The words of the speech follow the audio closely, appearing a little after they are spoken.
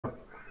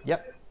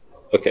Yep.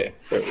 Okay,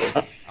 there we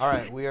go. All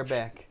right, we are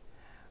back.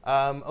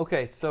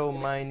 Okay, so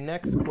my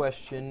next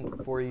question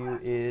for you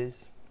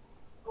is,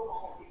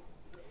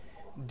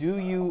 do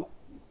you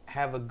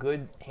have a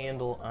good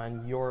handle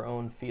on your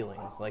own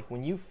feelings? Like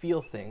when you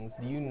feel things,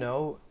 do you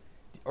know,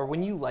 or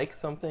when you like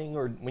something,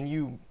 or when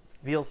you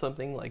feel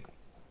something, like,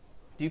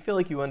 do you feel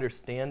like you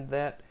understand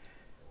that,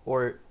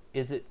 or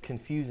is it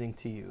confusing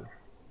to you?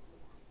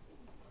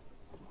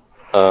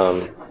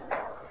 Um,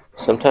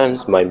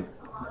 Sometimes my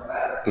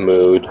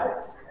mood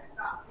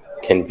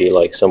can be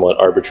like somewhat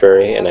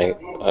arbitrary, and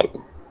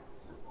I'm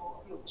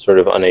sort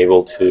of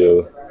unable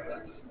to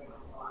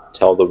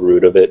tell the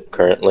root of it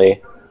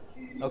currently.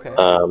 Okay.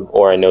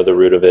 Or I know the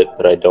root of it,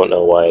 but I don't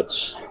know why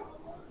it's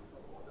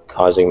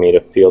causing me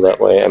to feel that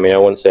way. I mean, I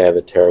wouldn't say I have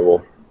a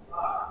terrible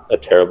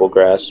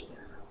grasp.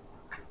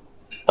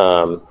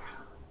 Um,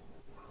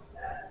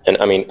 and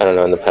I mean, I don't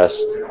know. In the past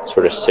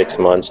sort of 6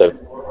 months, I've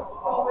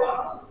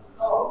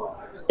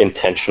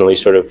intentionally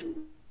sort of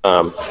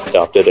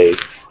adopted a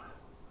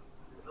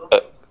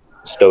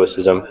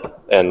stoicism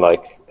and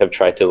like have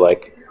tried to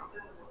like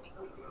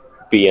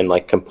be in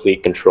like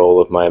complete control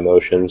of my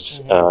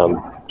emotions.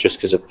 Mm-hmm. Just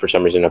because for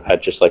some reason I've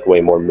had just like way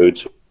more mood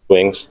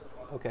swings,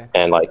 Okay.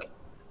 and like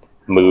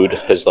mood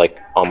has like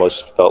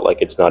almost felt like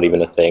it's not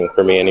even a thing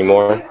for me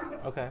anymore.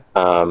 Okay.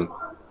 Um,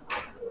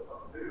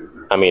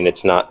 I mean,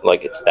 it's not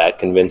like it's that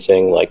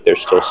convincing. Like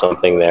there's still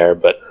something there,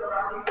 but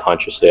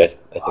consciously, I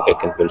think I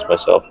convinced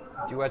myself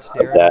Do you watch of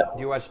Darren? that.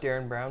 Do you watch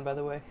Darren Brown, by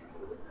the way?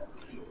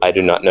 I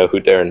do not know who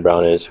Darren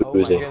Brown is. Oh Who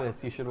is my he?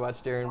 goodness, you should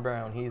watch Darren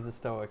Brown. He's a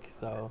Stoic,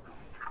 so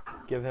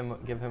give him a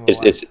Is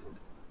watch. is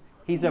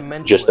He's a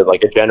just mentalist.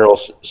 like a general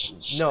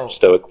No,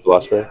 Stoic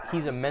philosopher?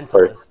 he's a Or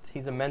mentalist.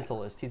 He's a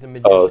mentalist. He's a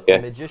oh,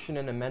 magician,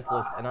 okay, and a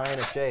mentalist, an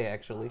INFJ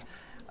actually,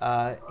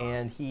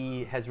 and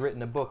he has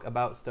written a book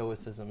about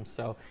Stoicism.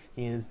 So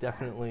he is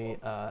definitely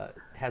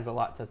has a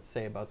lot to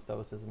say about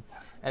Stoicism.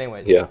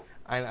 Anyways, yeah.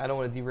 I don't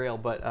want to derail,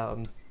 but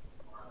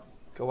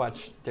go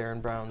watch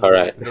Darren Brown All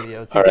right,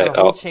 videos. all He's got right.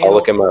 a whole I'll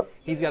look channel. him up.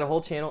 He's got a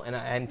whole channel, and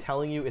I'm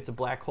telling you, it's a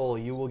black hole.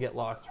 You will get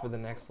lost for the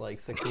next like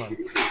 6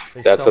 months.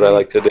 There's That's so what I many.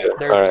 like to do. All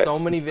There's right. so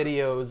many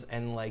videos,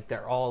 and like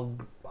they're all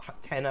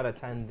 10 out of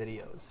 10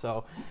 videos.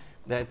 So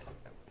that's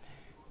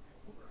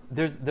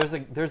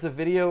there's a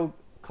video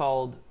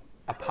called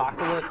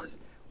Apocalypse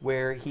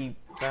where he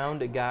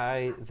found a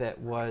guy that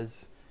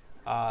was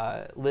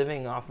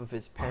living off of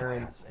his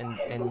parents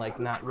and like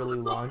not really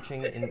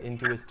launching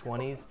into his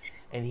 20s,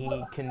 and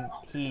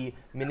he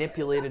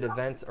manipulated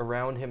events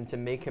around him to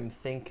make him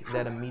think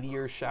that a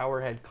meteor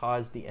shower had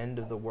caused the end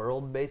of the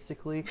world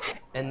basically,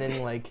 and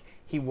then like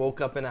he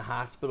woke up in a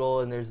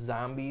hospital and there's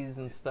zombies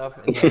and stuff,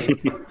 and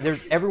like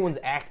there's everyone's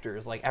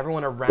actors, like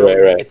everyone Right, around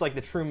him, right. it's like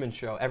the Truman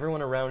Show,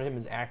 everyone around him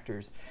is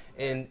actors,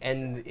 and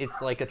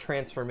it's like a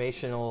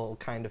transformational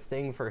kind of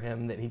thing for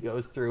him that he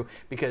goes through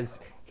because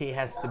he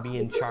has to be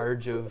in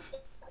charge of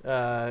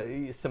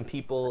some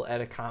people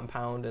at a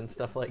compound and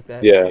stuff like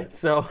that. Yeah.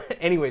 So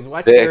anyways,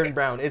 watch Darren Sick.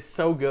 Brown, it's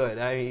so good.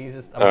 I mean, he's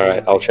just All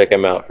right. I'll amazing. check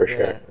him out for sure.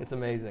 Yeah, it's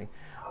amazing.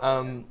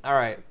 All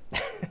right.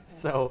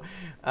 So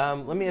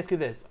let me ask you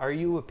this: are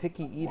you a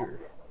picky eater?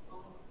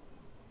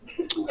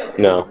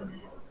 No.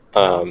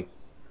 No, Um.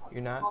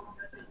 you're not.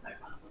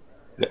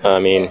 I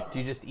mean, Do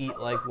you just eat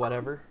like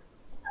whatever?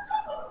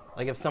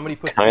 Like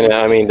kind of.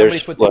 I if mean, somebody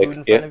there's puts food like,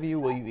 in yeah, front of you,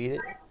 will you eat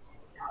it?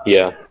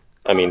 yeah.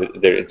 I mean,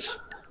 there.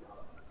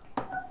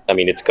 I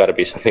mean, it's got to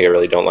be something I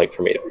really don't like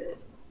for me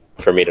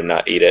to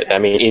not eat it. I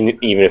mean,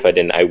 even if I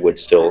didn't, I would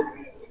still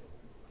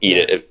eat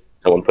Yeah. it if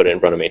someone put it in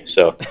front of me.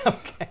 So,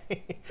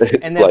 Okay.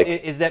 And that like,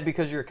 is that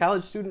because you're a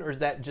college student, or is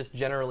that just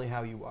generally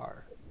how you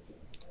are?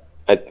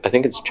 I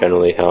think it's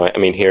generally how I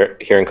mean, here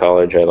in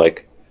college, I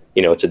like,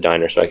 it's a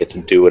diner, so I get to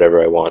do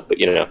whatever I want. But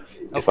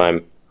if Okay.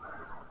 I'm,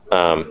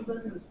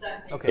 um,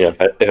 Okay.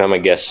 if I'm a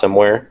guest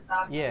somewhere,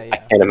 Yeah, I yeah.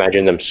 can't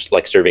imagine them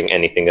like serving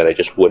anything that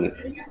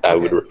I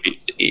would Okay.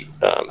 refuse to eat.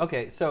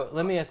 Okay, so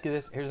let me ask you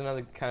this. Here's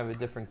another kind of a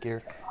different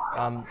gear.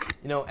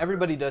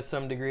 Everybody does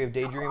some degree of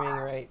daydreaming,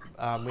 right?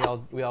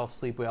 We all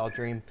sleep, we all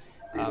dream.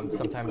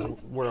 Sometimes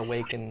we're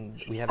awake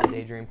and we have a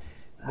daydream.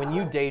 When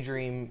you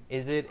daydream,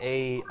 is it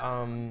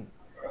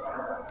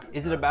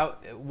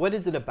about what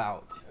is it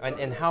about,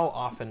 and how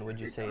often would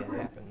you say it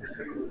happens?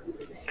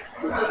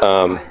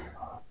 um,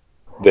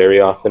 very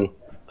often,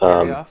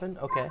 Very um, often.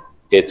 Okay.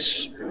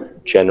 it's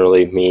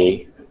generally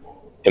me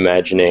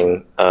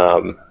imagining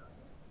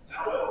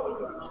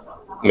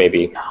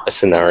maybe a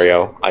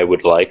scenario I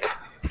would like,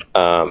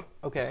 um,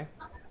 Okay.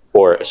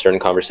 or a certain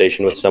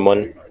conversation with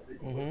someone,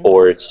 Mm-hmm.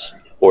 or it's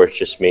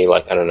just me,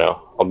 like, I don't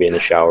know, I'll be in the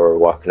shower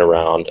walking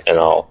around and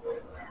I'll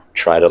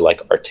try to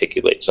like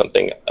articulate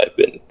something I've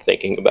been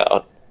thinking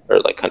about, or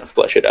like kind of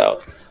flesh it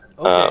out.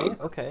 Okay. Um,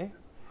 Okay.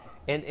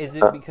 And is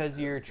it uh, because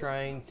you're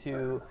trying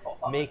to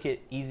make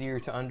it easier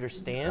to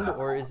understand,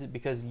 or is it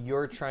because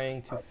you're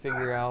trying to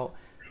figure out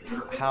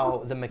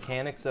how the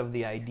mechanics of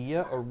the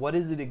idea, or what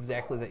is it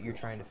exactly that you're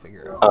trying to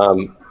figure out?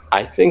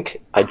 I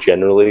think I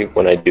generally,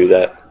 when I do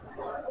that,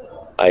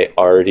 I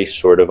already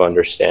sort of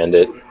understand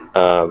it.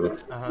 Uh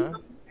huh.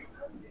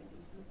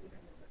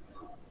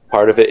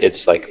 part of it,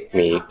 it's like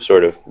me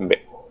sort of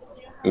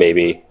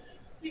maybe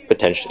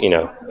potentially,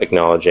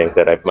 acknowledging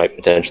that I might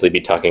potentially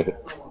be talking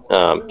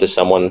to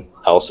someone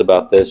else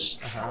about this.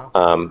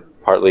 Uh-huh.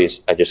 Partly,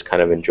 I just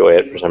kind of enjoy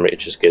it for some reason. It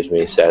just gives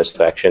me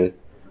satisfaction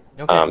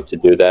Okay. to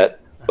do that.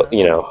 But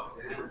Uh-huh.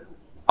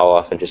 I'll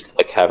often just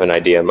like have an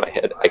idea in my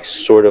head. I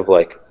sort of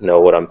like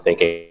know what I'm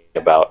thinking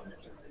about,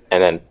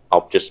 and then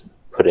I'll just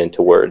put it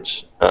into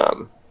words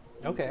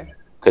Okay.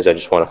 because I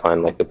just want to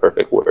find like the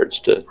perfect words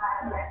to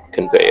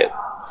convey it.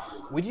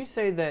 Would you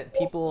say that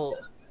people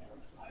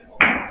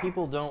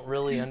don't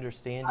really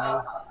understand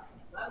you?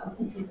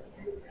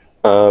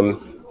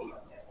 Um,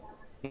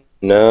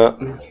 no,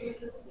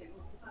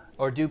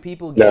 Or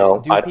no,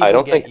 do I people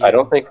don't get think I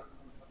don't you? think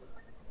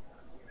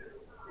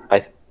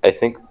I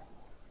think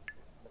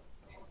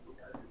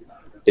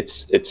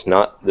it's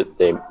not that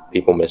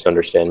people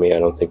misunderstand me. I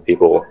don't think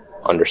people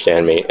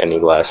understand me any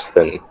less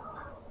than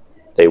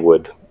they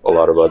would a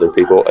lot of other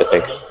people. I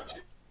think Uh-huh.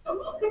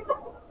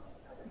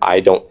 I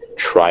don't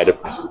try to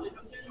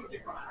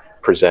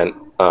present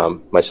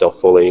myself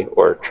fully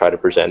or try to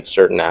present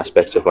certain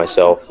aspects of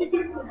myself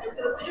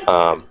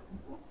um,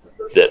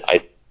 that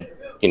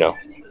you know,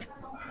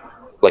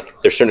 like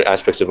there's certain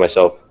aspects of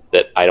myself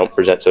that I don't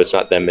present. So it's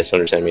not them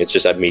misunderstanding me. It's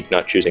just me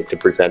not choosing to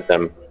present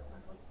them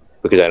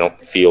because I don't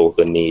feel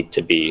the need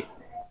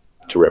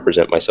to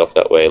represent myself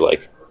that way.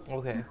 Like,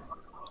 Okay.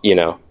 you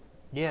know,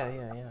 Yeah,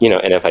 yeah, yeah.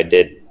 and if I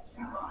did,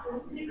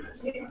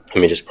 I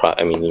mean,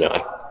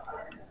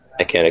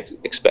 I can't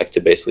expect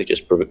to basically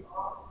just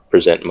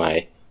present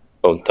my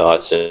own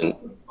thoughts and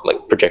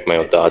like project my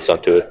own thoughts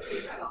onto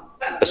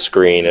a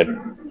screen and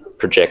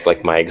project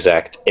like my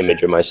exact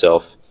image of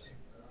myself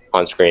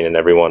on screen, and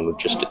everyone would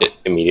just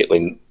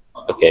immediately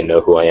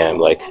know who I am.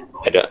 Like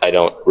I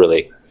don't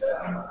really,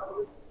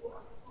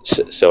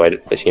 so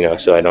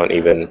I don't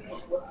even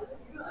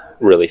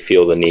really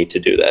feel the need to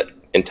do that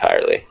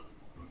entirely.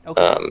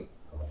 Okay. Um,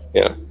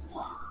 yeah,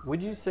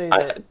 Would you say I,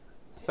 that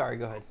Sorry,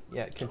 go ahead.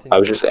 Yeah, I continue.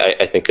 was just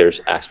I think there's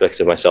aspects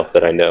of myself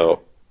that I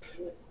know,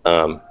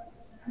 um,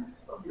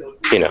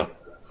 you know,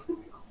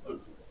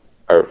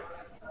 are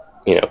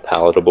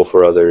palatable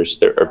for others.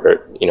 There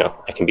are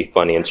I can be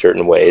funny in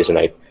certain ways, and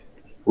I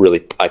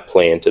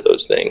play into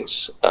those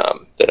things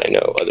that I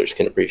know others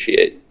can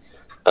appreciate.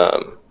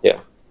 Yeah.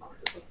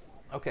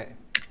 Okay.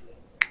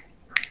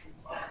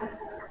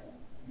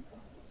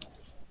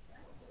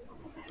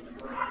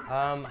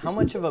 How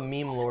much of a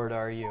meme lord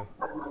are you?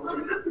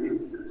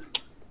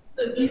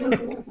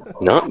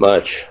 Not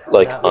much.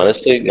 Like Not much?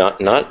 honestly,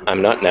 not.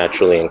 I'm not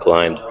naturally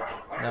inclined.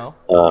 No?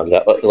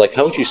 That like,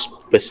 how would you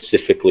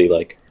specifically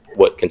like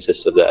what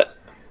consists of that?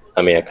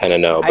 I mean, I kind of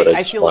know, but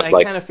I just want I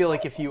like, kind of feel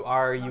like if you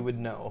are, you would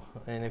know,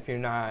 and if you're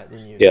not,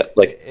 then yeah,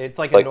 it's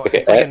like okay,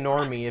 it's like a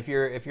normie. If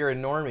you're a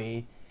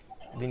normie,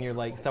 then you're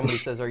like somebody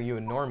says, "Are you a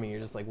normie?" You're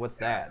just like, "What's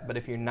that?" But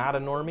if you're not a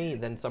normie,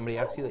 then somebody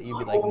asks you that, you'd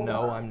be like,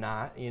 "No, I'm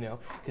not."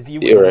 Because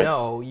you're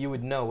right. you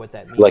would know what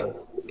that Like,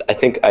 means. I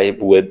think I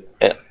would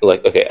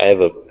like. Okay, I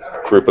have a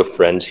group of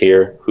friends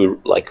here who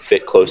like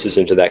fit closest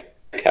into that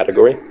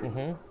category.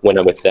 Mm-hmm. When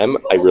I'm with them,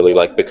 I really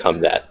like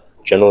become that.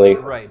 Generally,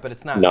 Right, but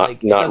it's not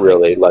like not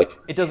really like.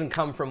 it doesn't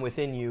come from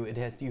within you.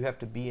 You have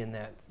to be in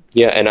that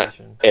Yeah,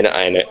 situation.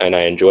 and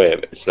I enjoy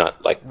it. It's Right,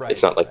 not like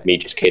right. me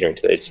just catering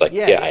to it. It's like,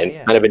 Yeah, yeah, yeah, I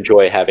yeah. kind of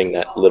enjoy having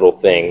that little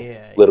thing,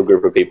 Yeah, little yeah.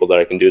 group of people that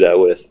I can do that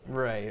with.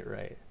 Right,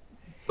 right.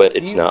 But Do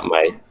it's you not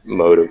my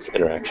mode of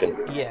interaction.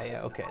 Yeah,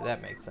 yeah, okay,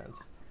 that makes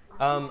sense.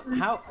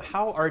 How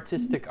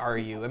artistic are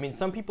you? I mean,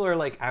 some people are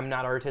like, I'm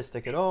not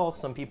artistic at all.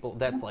 Some people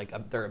that's like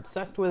they're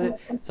obsessed with it.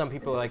 Some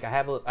people are like, I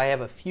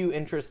have a few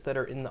interests that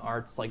are in the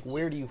arts. Like,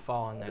 where do you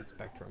fall on that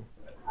spectrum?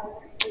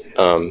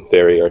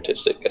 Very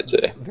artistic, I'd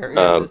say. Very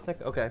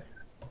artistic. Okay.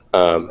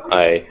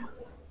 I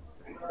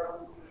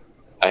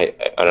I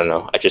don't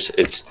know.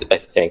 I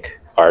think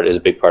art is a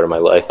big part of my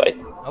life. I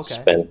Okay.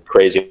 spend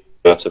crazy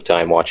amounts of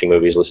time watching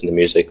movies, listening to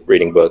music,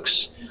 reading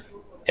books,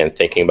 and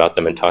thinking about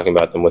them and talking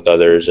about them with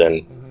others,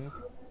 and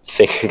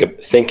Mm-hmm.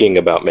 thinking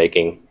about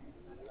making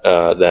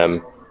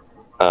them.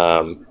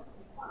 Um,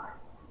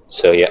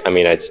 so yeah, I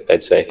mean,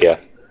 I'd say yeah.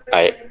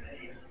 I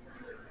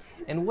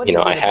And what is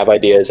I it? have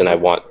ideas, and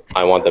What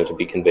I want them to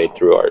be conveyed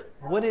through art.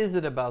 what is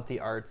it about the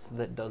arts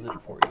that does it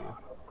for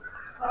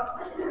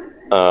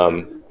you?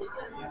 Um,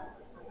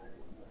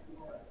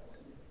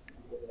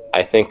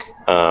 I think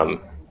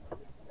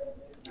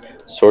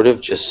sort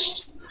of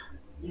just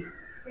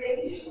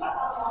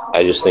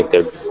I just think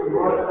they're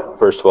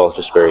first of all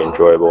just very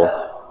enjoyable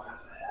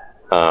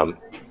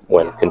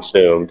when Yeah.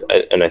 consumed,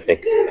 and I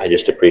think I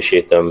just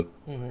appreciate them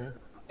Mm-hmm.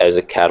 as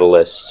a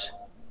catalyst,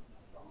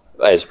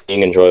 as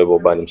being enjoyable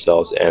by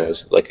themselves, and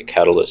as like a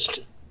catalyst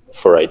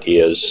for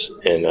ideas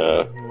in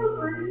a Mm-hmm.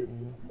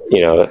 Mm-hmm.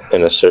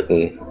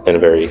 Mm-hmm. in a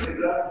very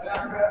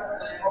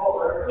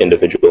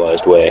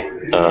individualized way.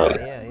 Yeah,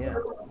 yeah, yeah.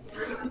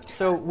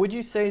 So would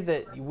you say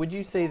that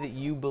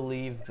you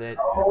believe that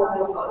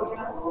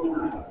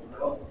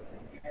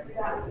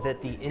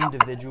the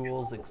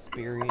individuals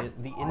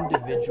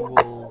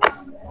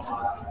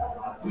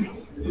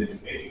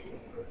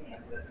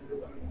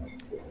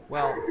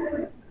Well,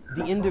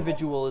 the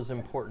individual is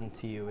important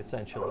to you,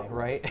 essentially,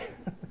 right?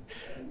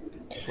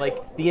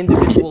 Like the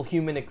individual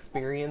human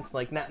experience,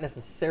 like not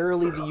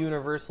necessarily the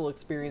universal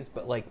experience,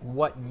 but like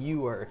what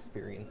you are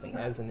experiencing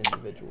as an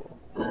individual.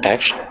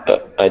 Actually,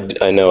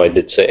 I know I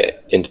did say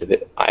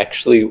individual.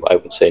 Actually, I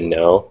would say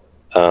no.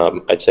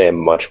 I'd say I'm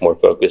much more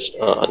focused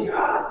on.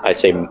 I'd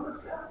say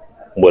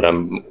what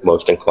I'm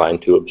most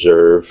inclined to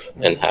observe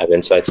and Mm-hmm. have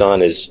insights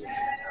on is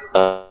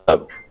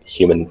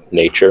human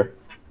nature,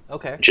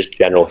 Okay. just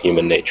general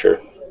human nature,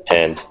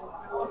 and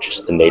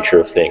just the nature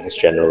of things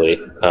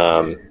generally.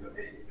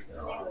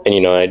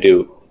 And I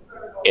do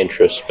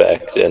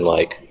introspect and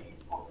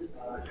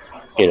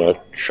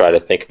try to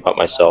think about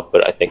myself,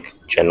 but I think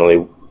generally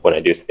when I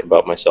do think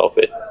about myself,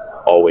 it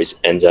always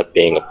ends up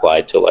being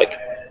applied to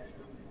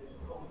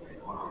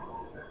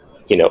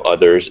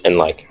others and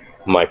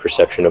my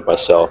perception of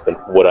myself and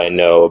what I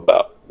know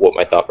about what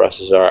my thought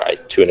processes are. I,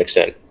 to an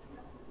extent,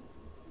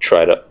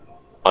 try to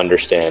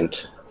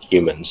understand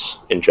humans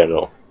in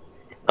general.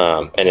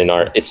 And in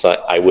art, it's like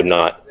I would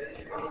not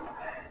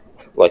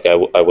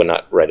I would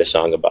not write a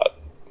song about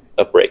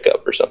a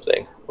breakup or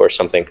something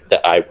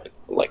that I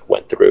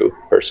went through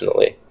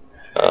personally.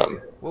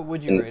 What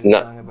would you And write a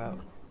not song about?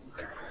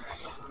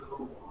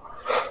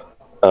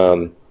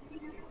 um,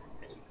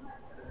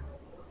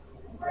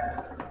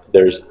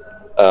 there's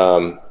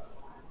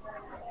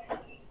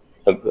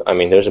I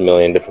mean, there's a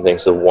million different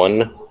things. The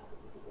one,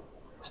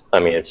 I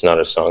mean, it's not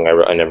a song.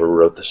 I never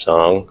wrote the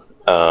song.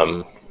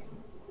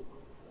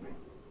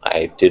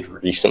 I did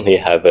recently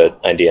have an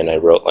idea, and I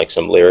wrote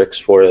some lyrics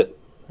for it.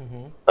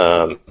 Mm-hmm.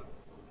 Um,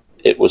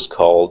 it was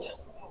called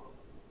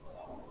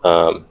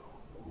um,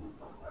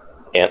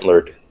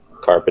 Antlered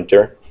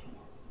Carpenter.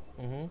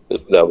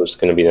 Mm-hmm. That was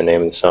going to be the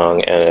name of the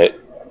song, and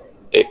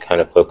it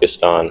kind of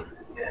focused on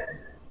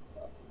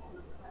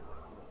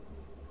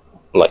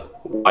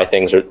why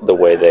things are the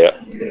way they are.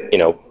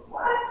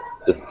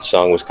 The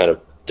song was kind of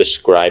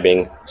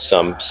describing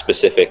some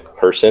specific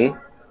person,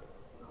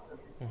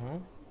 Mm-hmm.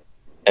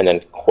 and then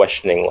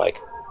questioning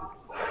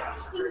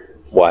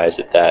why is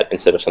it that,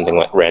 instead of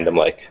something random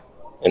like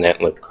an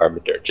antlered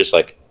carpenter. Just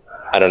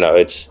I don't know.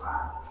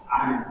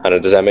 I don't know.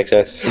 Does that make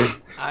sense?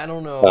 I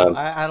don't know. um,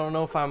 I don't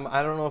know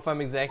if I'm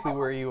exactly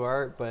where you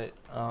are, but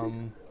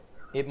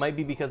it might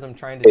be because I'm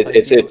trying to it, type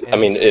it's you, it's I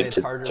and mean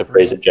it's harder to for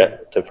me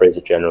to. phrase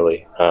it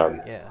generally.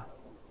 Yeah.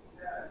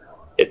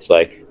 It's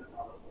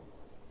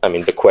I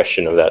mean, the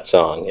question of that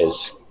song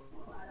is,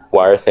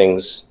 why are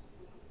things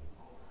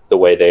the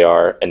way they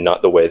are and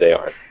not the way they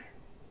aren't?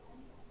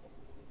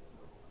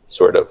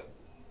 Sort of.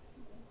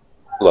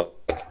 Like,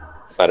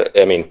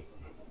 I mean,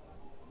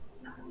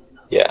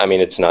 yeah, I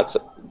mean, it's not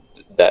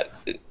that,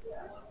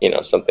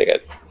 something I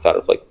thought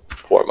of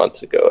 4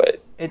 months ago.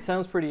 It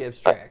sounds pretty I,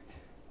 abstract.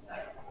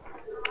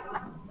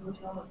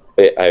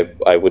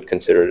 I would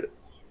consider it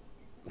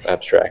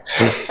abstract.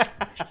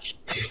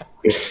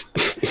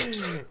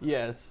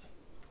 Yes.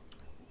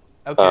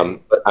 Okay.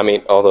 But I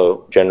mean,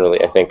 although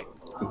generally, I think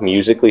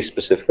musically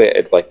specifically,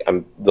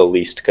 I'm the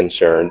least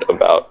concerned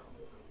about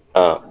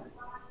um,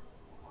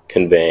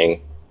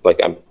 conveying. I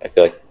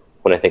feel like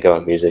when I think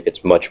about music,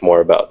 it's much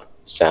more about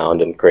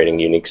sound and creating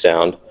unique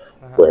sound,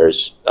 Uh-huh.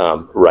 whereas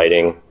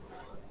writing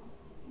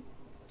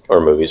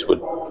or movies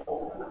would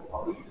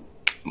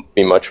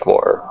be much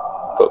more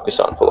focused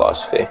on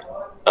philosophy.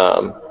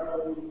 Um,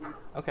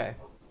 Okay.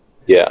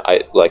 yeah,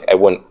 I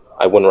wouldn't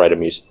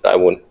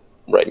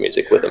write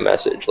music with a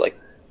message like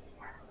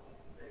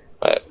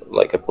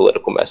a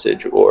political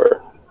message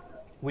or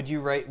Would you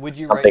write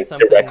something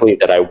something? directly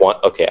that I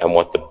want. Okay, I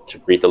want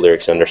to read the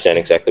lyrics and understand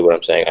exactly what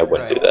I'm saying. I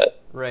wouldn't do Right. that.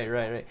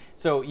 Right.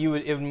 So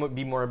it would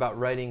be more about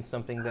writing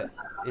something that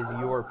is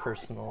your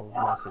personal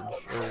message,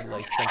 or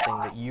like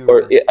something that you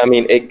Or resonate. I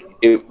mean, it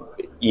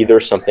either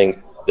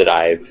something that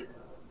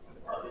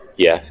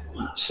yeah,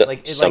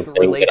 Like it something that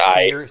relates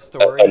to your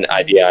story, an kind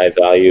idea of.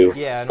 I value,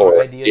 Yeah, an or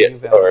idea yeah, you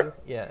value.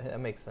 Yeah, that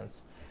makes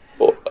sense.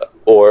 or,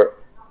 or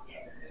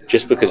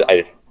just because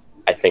I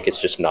think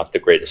it's just not the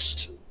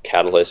greatest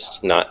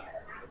catalyst. Not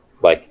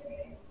like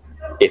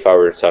if I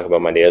were to talk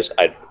about my ideas,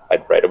 I'd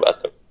write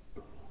about them.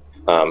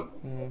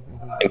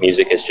 Mm-hmm. And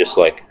music is just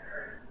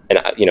and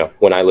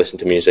when I listen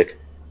to music,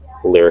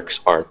 lyrics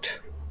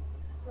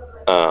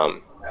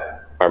um,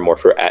 are more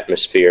for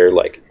atmosphere.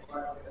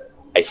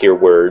 I hear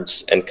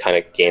words and kind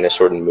of gain a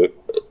sort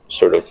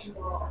of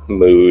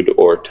mood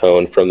or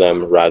tone from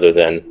them, rather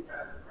than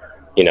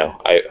you know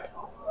I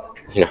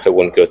I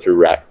wouldn't go through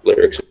rap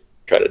lyrics and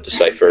try to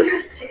decipher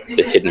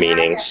the hidden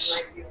meanings,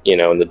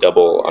 and the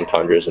double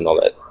entendres and all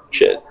that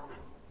shit.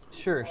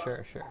 Sure.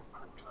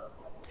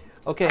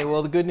 Okay,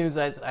 well, the good news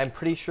is I'm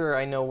pretty sure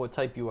I know what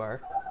type you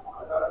are.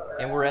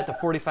 And we're at the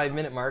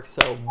 45-minute mark,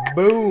 so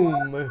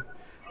boom!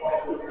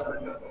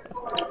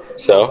 How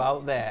So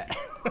about that?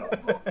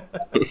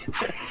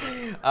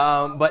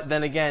 But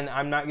then again,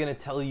 I'm not gonna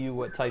tell you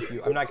what type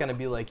you. I'm not gonna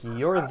be like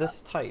you're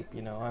this type.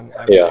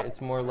 yeah,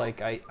 It's more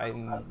like I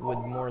would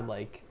more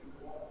like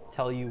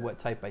tell you what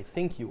type I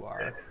think you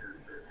are,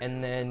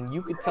 and then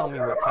you could tell me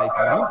what type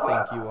you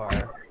think you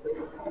are,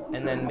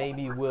 and then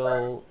maybe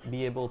we'll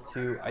be able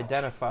to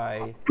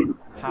identify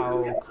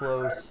how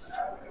close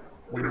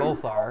we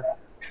both are,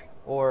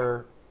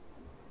 or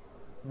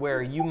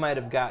where you might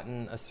have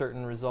gotten a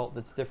certain result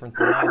that's different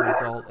than my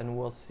result, and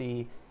we'll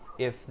see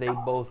if they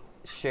both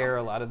share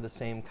a lot of the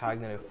same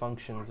cognitive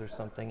functions or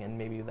something, and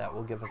maybe that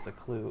will give us a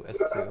clue as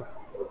to,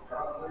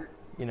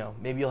 you know,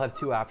 maybe you'll have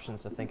two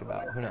options to think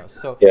about. Who knows?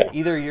 So Yeah.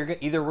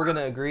 either we're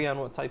gonna agree on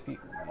what type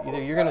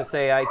either you're gonna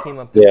say I came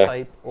up this Yeah.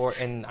 type,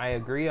 and I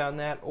agree on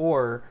that,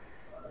 or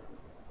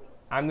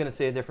I'm gonna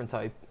say a different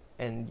type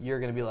and you're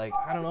gonna be like,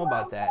 I don't know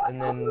about that,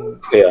 and then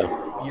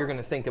Yeah. you're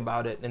gonna think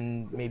about it,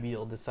 and maybe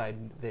you'll decide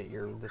that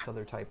you're this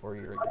other type, or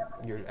you're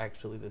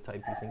actually the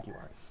type you think you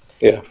are.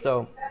 Yeah.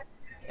 So,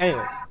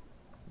 anyways,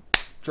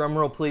 drum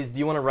roll, please. Do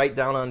you want to write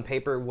down on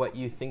paper what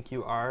you think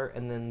you are,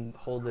 and then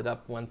hold it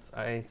up once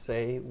I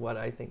say what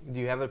I think? Do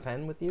you have a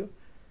pen with you?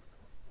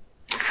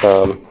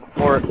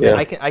 Or yeah.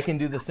 I can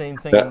do the same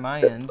thing on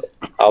my end.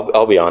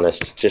 I'll be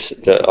honest. Just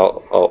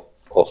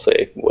I'll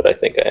say what I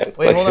think I am.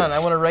 Wait, hold on. I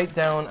want to write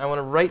down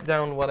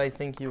what I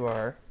think you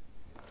are,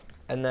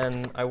 and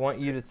then I want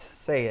you to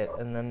say it,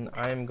 and then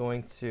I'm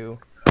going to.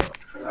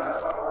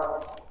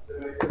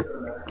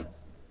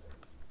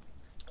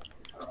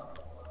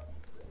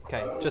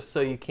 Okay, just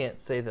so you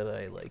can't say that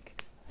I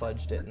like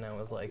fudged it and I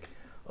was like,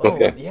 oh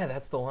Okay. yeah,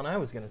 that's the one I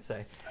was gonna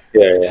say.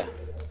 Yeah.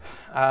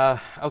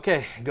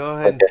 Okay, go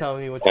ahead and tell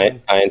me which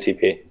one.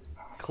 INTP.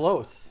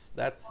 Close.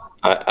 That's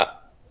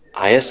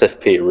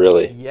ISFP,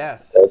 really?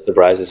 yes. That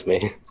surprises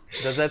me.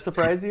 Does that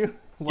surprise you?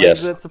 Why Yes,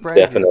 does that surprise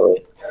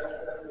definitely.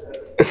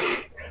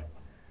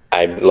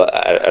 I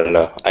don't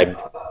know. I'm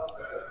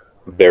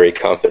very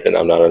confident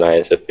I'm not an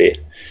ISFP.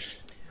 you?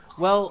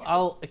 Well,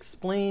 I'll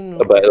explain.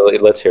 But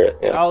let's hear it.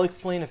 Yeah. I'll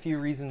explain a few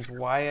reasons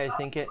why I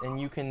think it, and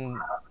you can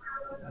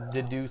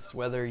deduce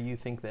whether you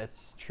think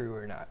that's true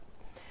or not.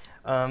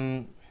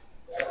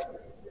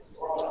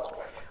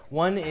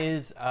 One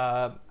is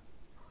I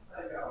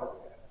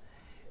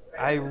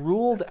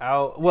ruled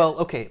out. Well,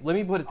 okay. Let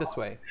me put it this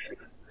way.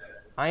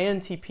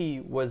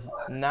 INTP was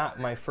not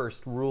my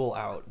first rule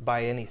out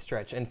by any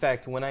stretch. In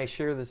fact, when I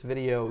share this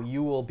video,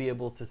 you will be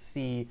able to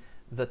see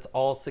that's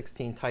all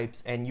 16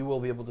 types, and you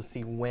will be able to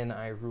see when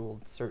I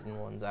ruled certain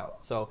ones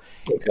out. So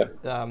Okay.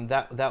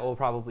 that will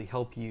probably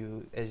help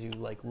you as you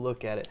like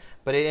look at it.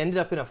 But it ended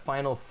up in a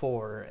final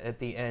four at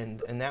the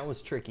end, and that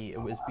was tricky.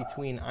 It was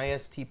between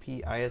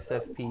ISTP,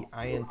 ISFP,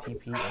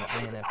 INTP,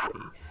 and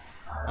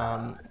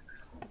INFP.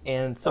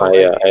 And so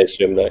I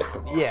assume that.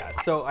 yeah,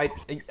 so I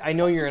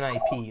know you're an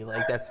IP,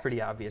 like that's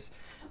pretty obvious.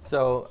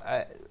 So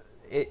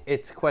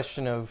it's a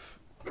question of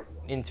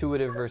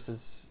intuitive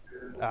versus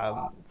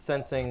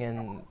sensing,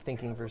 and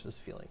thinking versus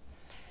feeling.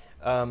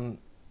 And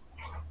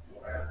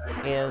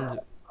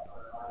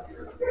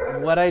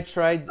what I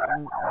tried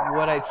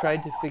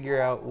to figure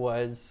out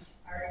was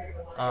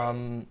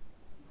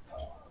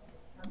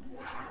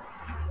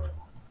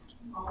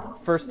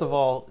first of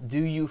all, do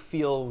you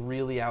feel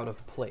really out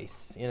of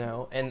place? You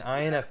know, and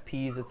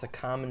INFPs, it's a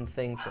common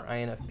thing for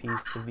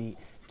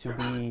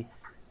INFPs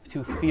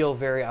to feel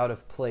very out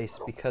of place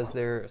because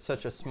they're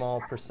such a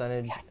small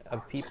percentage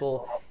of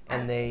people,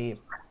 and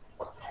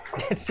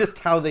it's just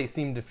how they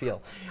seem to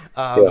feel.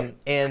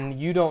 And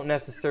you don't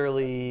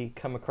necessarily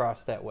come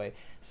across that way.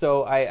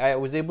 So I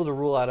was able to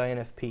rule out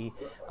INFP.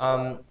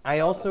 I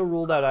also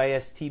ruled out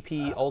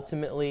ISTP.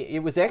 Ultimately,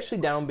 it was actually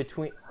down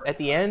between, at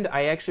the end,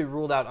 I actually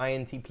ruled out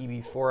INTP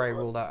before I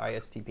ruled out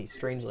ISTP,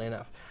 strangely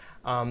enough.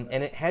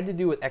 And it had to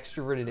do with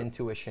extroverted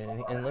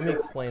intuition. And let me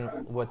explain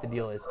what the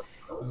deal is.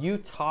 You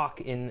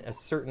talk in a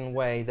certain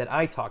way that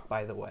I talk,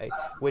 by the way,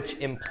 which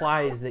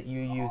implies that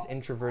you use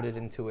introverted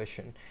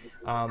intuition.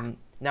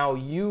 Now,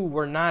 you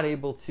were not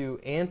able to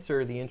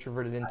answer the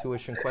introverted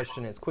intuition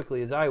question as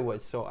quickly as I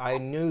was, so I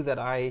knew that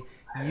I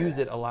use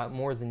it a lot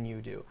more than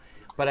you do.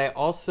 But I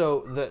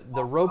also,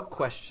 the rope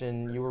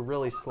question, you were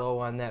really slow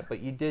on that,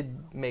 but you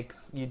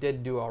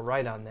did do all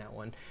right on that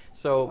one.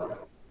 So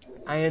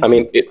I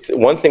mean, it's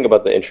one thing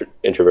about the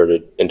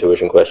introverted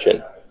intuition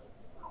question.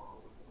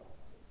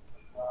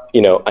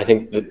 You know, I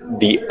think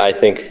the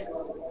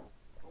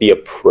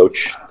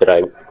approach that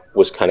I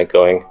was kind of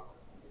going,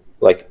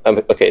 like,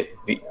 okay,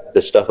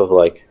 the stuff of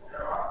like,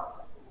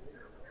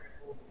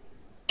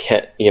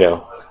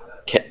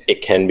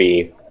 it can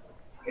be,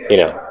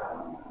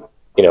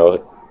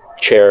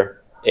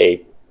 chair,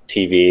 a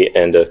TV,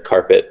 and a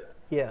carpet.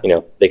 yeah. You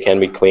know, they can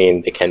be clean,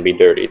 they can be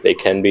dirty, they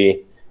can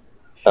be.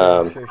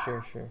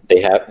 Sure.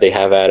 They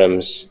have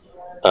atoms.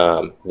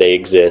 They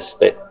exist.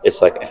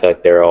 It's like I feel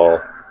like they're all.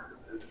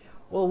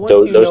 Well,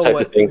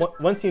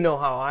 once you know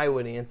how I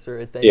would answer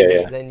it, then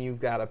then you've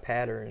got a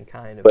pattern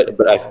kind of. But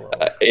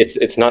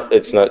it's not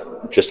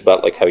just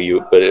about like how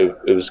you. But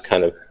it was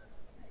kind of.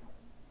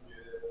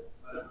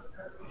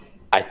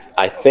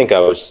 I think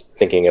I was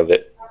thinking of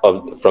it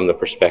from the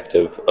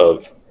perspective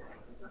of.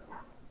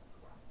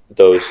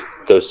 Those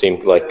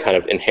seem like kind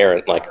of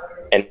inherent, like,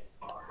 and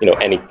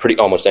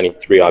almost any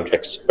three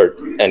objects or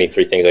any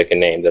three things I can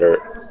name that are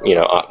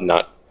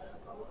not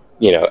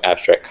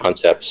abstract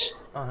concepts.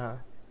 Uh-huh.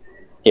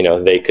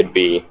 They could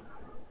be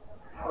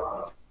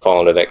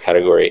fall into that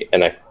category,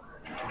 and I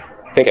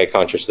think I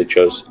consciously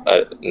chose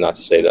not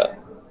to say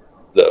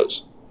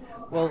those.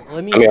 Well,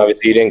 I mean,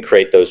 obviously, you didn't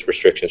create those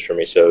restrictions for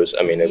me, so it was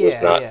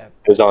not. Yeah.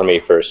 It was on me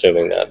for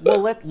assuming that.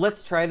 But Well,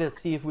 let's try to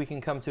see if we can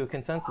come to a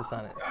consensus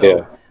on it.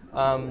 So,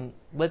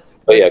 let's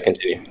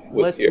continue.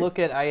 Let's look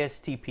at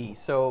ISTP.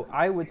 So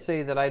I would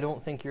say that I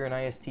don't think you're an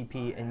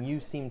ISTP, and you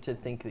seem to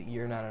think that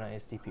you're not an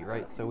ISTP,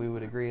 right? So we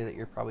would agree that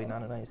you're probably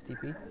not an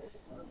ISTP.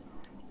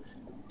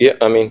 Yeah,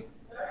 I mean,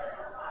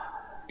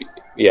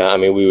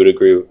 we would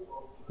agree.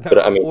 But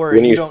I mean, or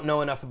you don't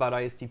know enough about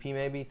ISTP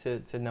maybe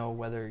to know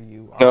whether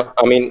you are. No,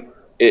 I mean,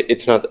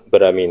 it's not.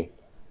 But I mean,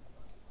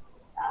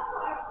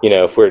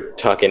 if we're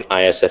talking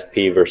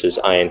ISFP versus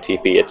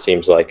INTP, it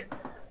seems like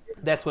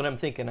that's what I'm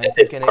thinking. I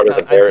think it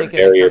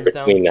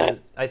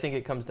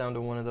comes down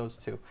to one of those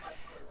two.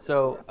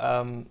 So,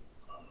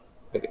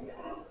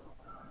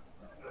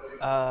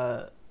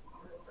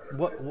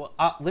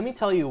 let me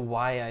tell you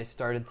why I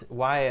started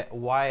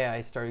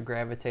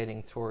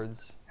gravitating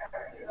towards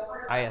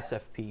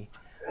ISFP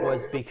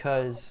was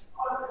because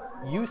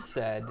you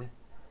said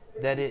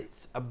that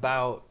it's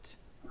about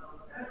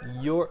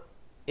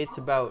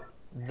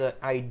the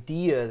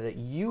idea that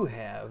you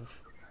have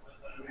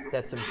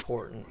that's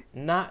important,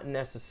 not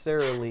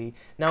necessarily.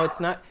 Now, it's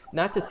not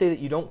to say that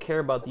you don't care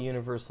about the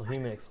universal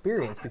human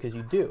experience, because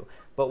you do.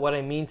 But what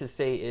I mean to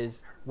say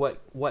is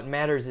what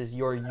matters is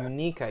your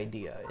unique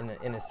idea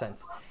in a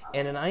sense.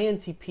 And an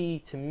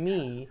INTP to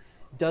me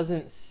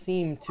doesn't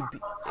seem to be.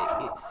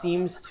 It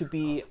seems to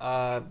be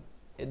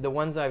the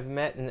ones I've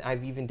met, and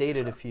I've even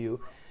dated a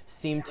few,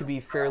 seem to be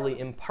fairly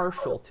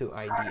impartial to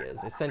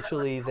ideas.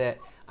 Essentially, that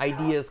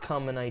ideas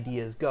come and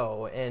ideas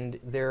go, and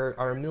there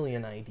are a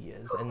million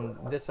ideas, and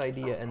this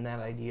idea and that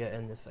idea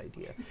and this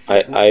idea.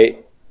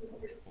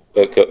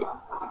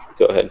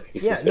 Go ahead.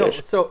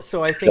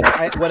 So I think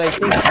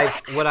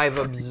what I've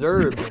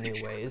observed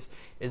anyways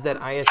is that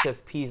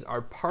ISFPs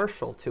are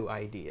partial to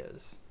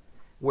ideas,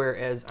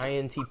 whereas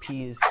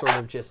INTPs sort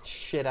of just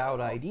shit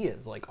out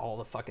ideas like all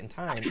the fucking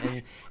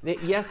time. And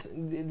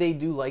they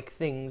do like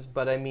things,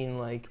 but I mean,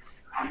 like,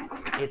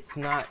 it's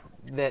not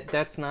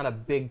that's not a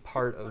big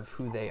part of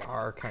who they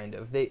are. Kind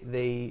of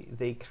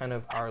they kind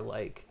of are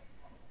like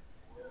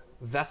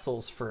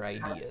vessels for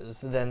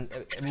ideas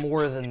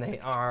more than they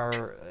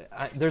are.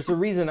 There's a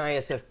reason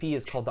ISFP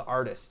is called the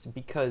artist,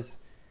 because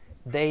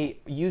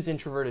they use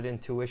introverted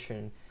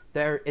intuition.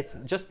 It's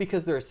just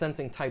because they're a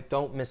sensing type,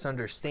 don't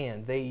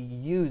misunderstand. They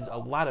use a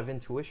lot of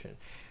intuition.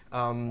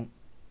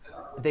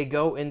 They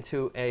go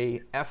into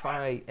a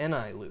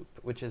FINI loop,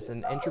 which is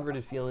an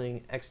introverted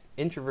feeling,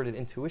 introverted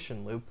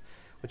intuition loop,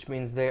 which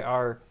means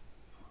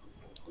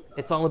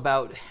it's all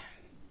about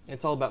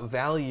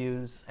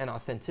values and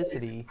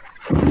authenticity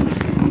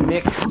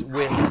mixed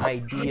with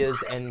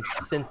ideas and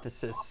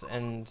synthesis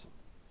and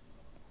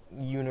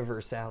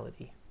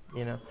universality,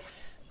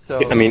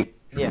 So I mean,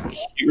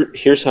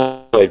 here's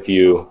how I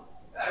view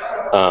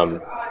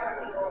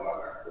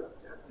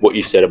what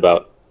you said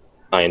about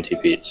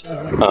INTPs.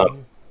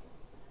 Mm-hmm.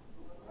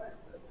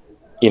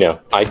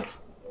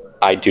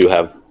 I do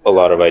have a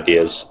lot of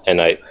ideas,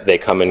 and they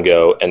come and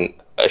go, and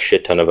a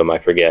shit ton of them I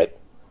forget.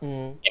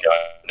 Mm.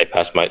 They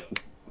pass by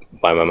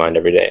my mind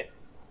every day.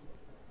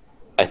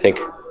 I think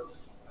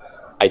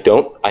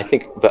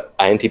that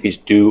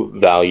INTPs do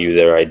value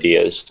their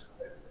ideas,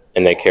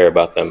 and they care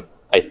about them.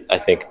 I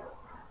think,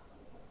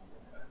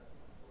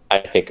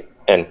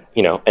 and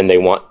they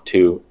want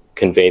to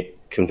convey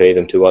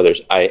them to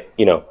others.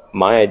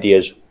 My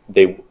ideas,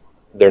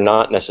 they're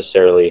not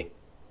necessarily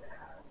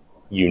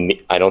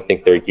unique. I don't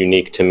think they're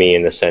unique to me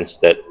in the sense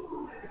that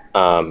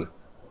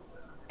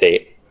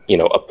they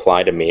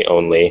apply to me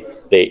only.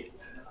 They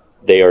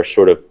are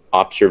sort of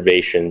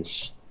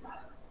observations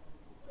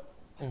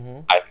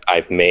mm-hmm.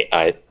 I've made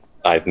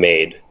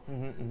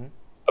mm-hmm.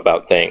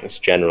 about things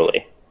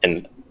generally,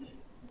 and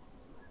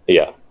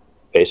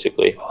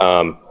basically.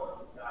 I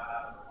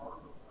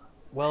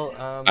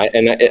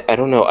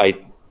don't know.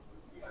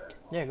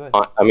 Yeah, go ahead.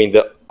 I mean,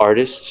 the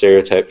artist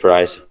stereotype for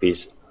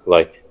ISFPs,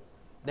 like,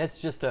 that's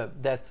just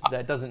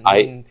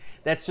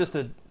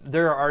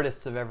there are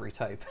artists of every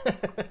type.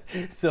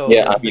 So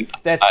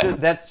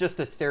that's just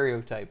a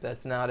stereotype.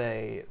 That's not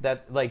there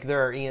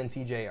are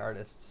ENTJ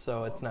artists,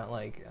 so it's not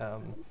like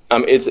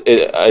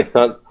it's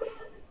not.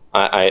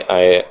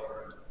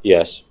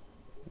 Yes.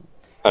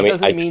 It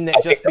doesn't mean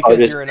that just because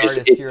you're an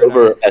artist, you're an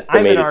artist.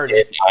 I'm an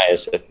artist. In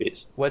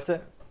ISFPs. What's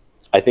it?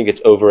 I think it's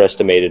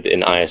overestimated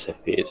in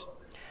ISFPs.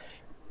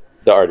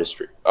 The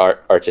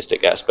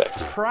artistic aspect.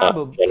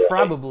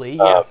 Probably,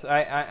 yes.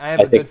 I have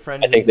a good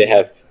friend. I think they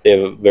have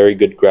a very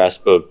good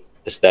grasp of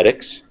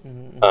aesthetics.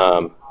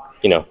 Mm-hmm.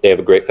 They have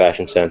a great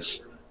fashion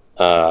sense.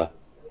 They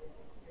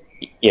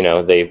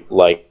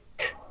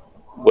like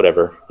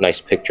whatever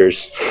nice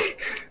pictures.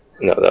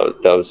 No,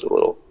 that was a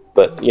little.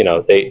 But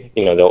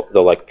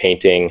they'll like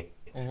painting.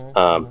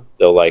 Mm-hmm.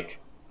 They'll like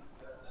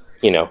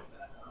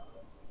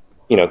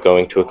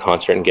going to a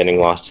concert and getting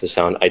lost to the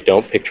sound. I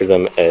don't picture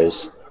them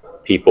as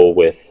people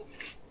with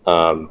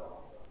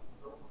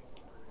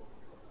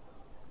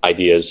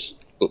ideas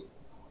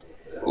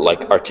like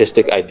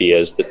artistic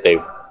ideas that they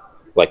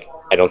like.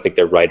 I don't think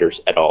they're writers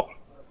at all,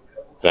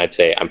 and I'd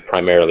say I'm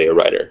primarily a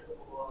writer.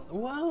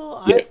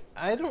 Well, Yeah.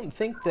 I don't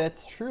think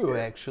that's true,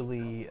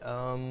 actually.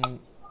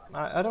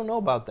 I don't know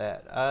about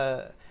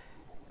that.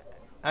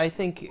 I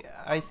think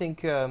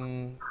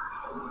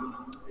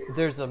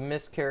there's a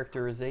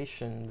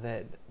mischaracterization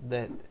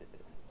that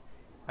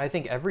I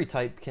think every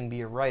type can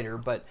be a writer,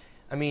 but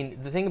I mean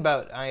the thing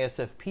about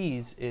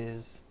ISFPs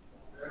is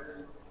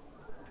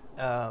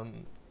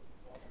um,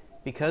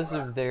 because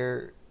of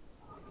their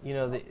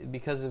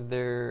because of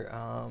their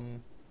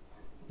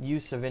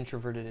use of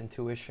introverted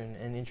intuition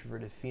and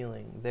introverted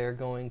feeling, they're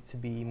going to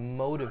be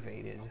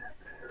motivated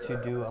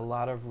to do a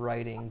lot of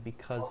writing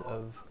because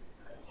of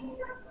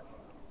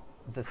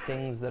the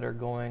things that are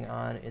going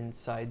on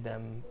inside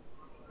them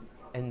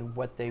and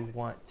what they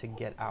want to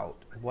get out,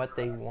 what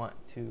they want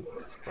to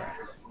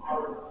express,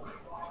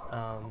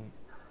 um,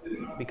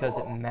 because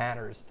it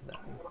matters to them.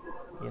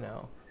 You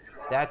know,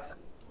 that's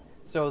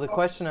so. The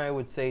question I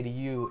would say to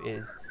you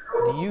is,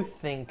 do you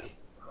think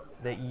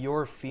that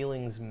your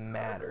feelings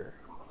matter?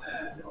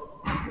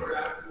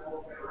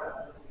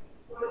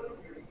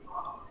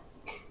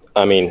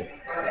 I mean,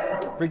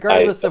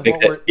 Regardless I of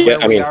think what that,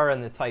 where I we mean, are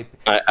in the type,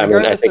 I mean, I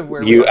regardless think of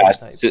where we you are in the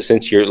asked, type.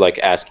 since you're like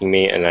asking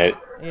me, and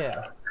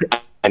Yeah.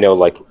 I know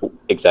like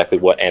exactly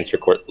what answer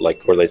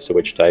correlates to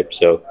which type.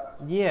 So,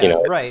 Yeah,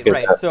 it's right,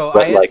 gonna, right. So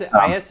but like,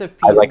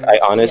 ISFPs, I yeah,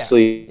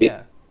 honestly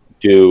yeah.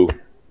 do,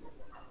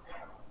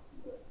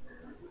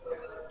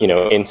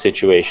 in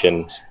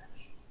situations,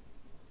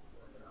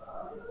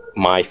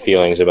 my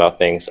feelings about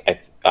things,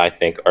 I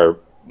think are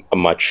a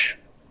much,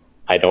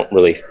 I don't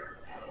really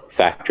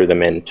factor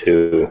them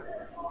into,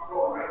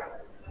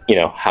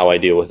 how I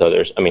deal with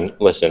others. I mean,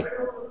 listen,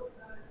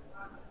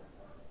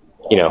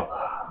 you know,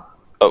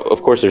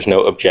 of course there's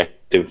no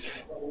objective,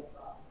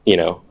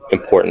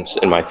 importance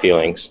in my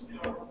feelings.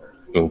 I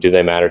mean, do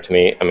they matter to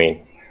me? I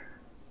mean,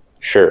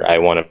 sure, I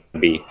want to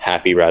be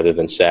happy rather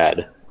than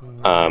sad.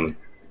 Mhm. Um,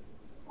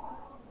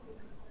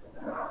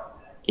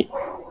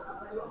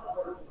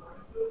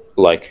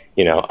 like,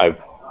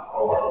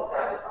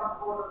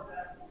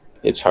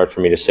 it's hard for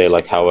me to say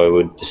like how I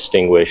would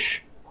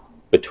distinguish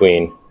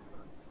between,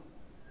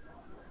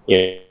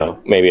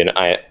 maybe an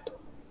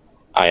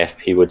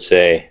IFP would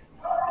say,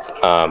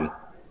 um,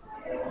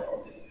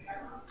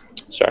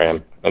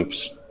 sorry, I'm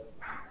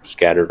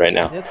scattered right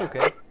now. That's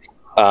okay.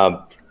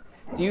 Um,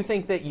 Do you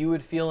think that you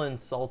would feel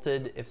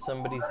insulted if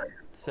somebody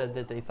said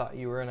that they thought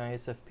you were an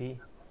ISFP?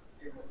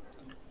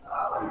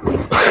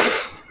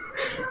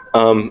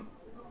 um,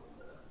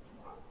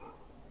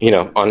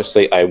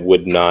 honestly, I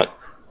would not.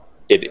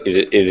 It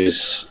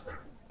is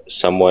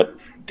somewhat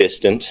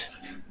distant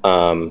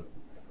from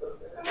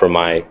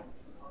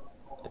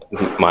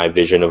my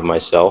vision of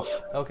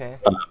myself. Okay.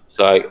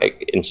 So I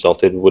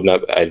insulted would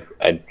not.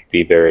 I'd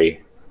be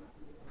very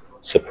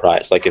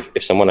surprised. Like if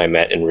someone I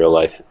met in real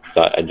life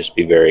thought, I'd just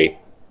be very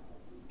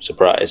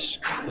surprised,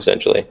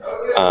 essentially.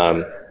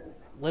 Um,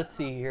 Let's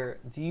see here.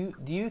 Do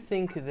you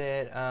think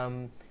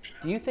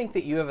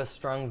that you have a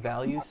strong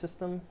value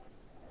system?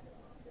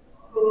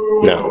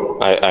 no,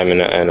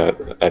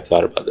 I've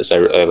thought about this. I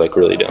like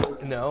really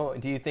don't. No.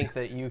 Do you think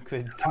that you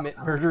could commit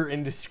murder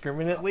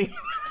indiscriminately?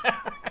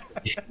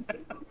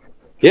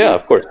 Yeah,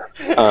 of course.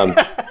 Um,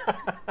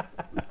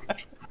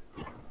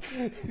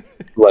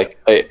 like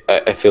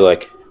I feel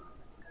like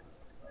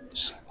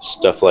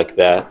stuff like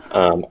that.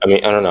 I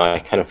mean, I don't know. I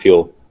kind of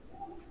feel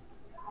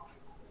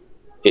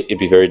it'd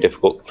be very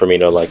difficult for me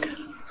to like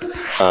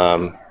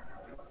um,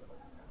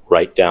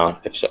 write down.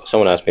 If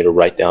someone asked me to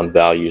write down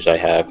values I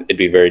have, it'd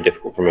be very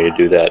difficult for me to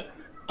do that.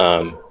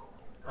 Okay.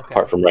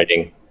 Apart from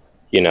writing,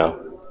 you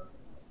know,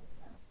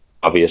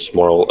 obvious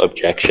moral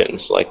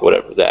objections, like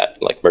whatever that,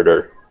 like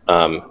murder.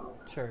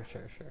 Sure.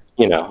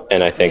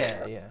 And I think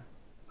Yeah, yeah.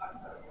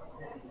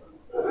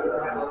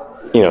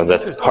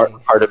 that's Interesting.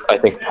 part of. I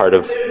think part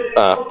of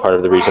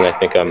the reason I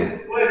think I'm,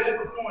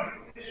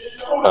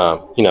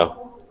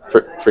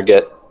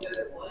 forget.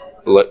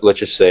 Let's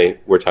just say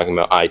we're talking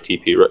about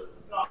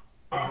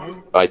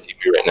Mm-hmm.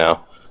 ITP right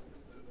now.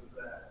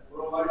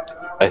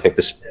 I think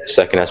this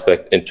second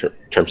aspect in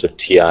terms of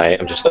TI,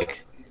 I'm just like,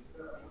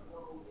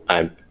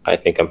 I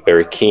think I'm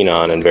very keen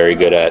on and very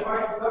good at.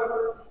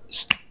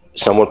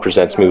 Someone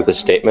presents me with a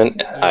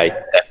statement, I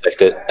Yeah.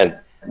 dissect it and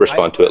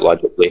respond to it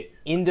logically.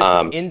 In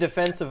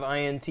defense of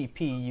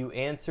INTP, you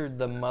answered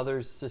the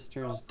mother's,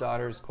 sister's,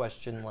 daughter's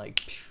question like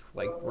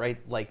right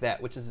like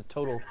that, which is a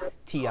total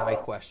TI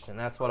question.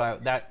 That's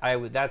what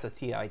that's a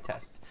TI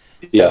test.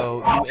 So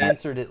Yeah. you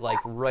answered it like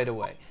right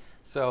away.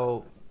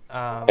 So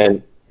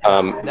And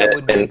that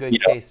would be a and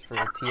good case for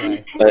a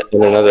TI.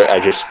 and another, I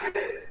just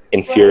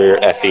inferior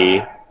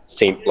FE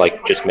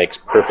just makes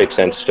perfect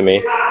sense to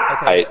me.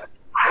 Okay.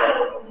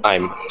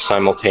 I'm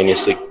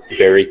simultaneously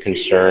very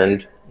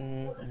concerned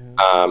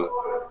Mm-hmm.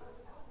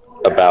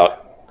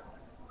 about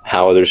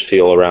how others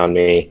feel around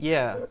me.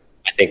 Yeah.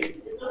 I think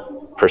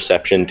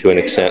perception to an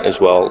extent as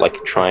well, like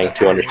trying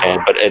to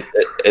understand, but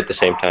at the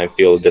same time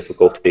feel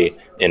difficulty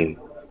in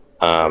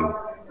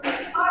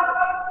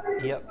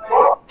Yep.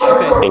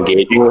 Okay.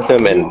 engaging with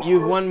them. And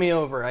You've won me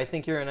over. I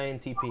think you're an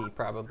INTP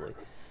probably.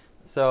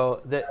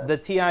 So the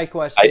TI I,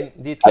 question,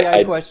 the TI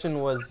I question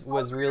was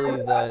really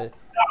the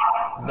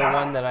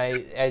one that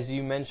as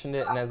you mentioned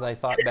it, and as I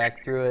thought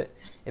back through it,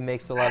 it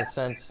makes a lot of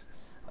sense.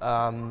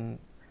 An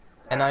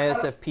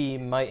ISFP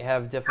might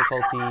have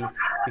difficulty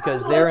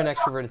because they're an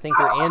extroverted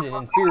thinker and an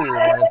inferior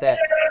one at that.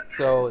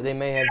 So they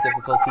may have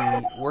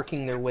difficulty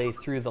working their way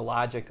through the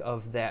logic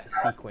of that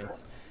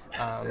sequence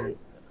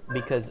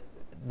because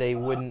they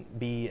wouldn't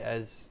be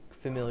as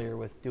familiar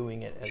with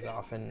doing it as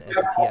often as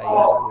a TI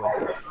user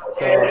would be.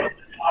 So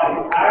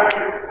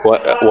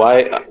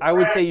why I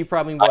would say you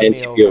probably won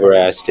me INTP over. over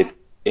ISTP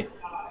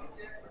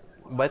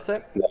What's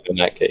it? in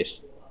that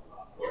case?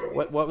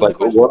 What was the Like,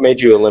 question? what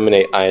made you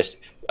eliminate IS?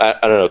 I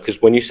don't know,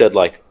 because when you said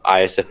like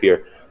ISFP,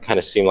 or kind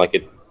of seemed like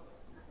it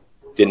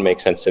didn't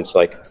make sense, since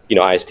like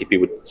ISTP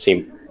would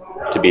seem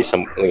to be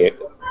something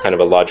kind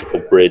of a logical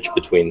bridge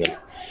between them.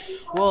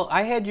 Well,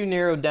 I had you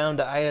narrowed down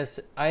to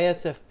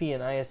ISFP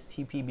and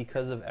ISTP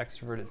because of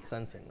extroverted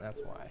sensing. That's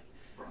why.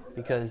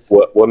 Because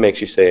What makes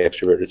you say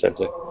extroverted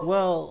sensing?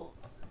 well,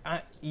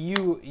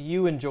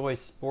 you enjoy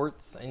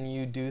sports and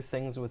you do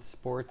things with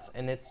sports,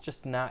 and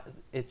it's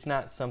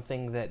not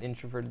something that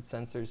introverted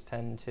sensors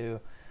tend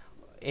to.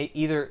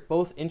 Either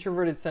both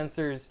introverted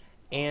sensors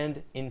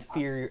and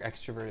inferior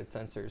extroverted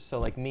sensors. So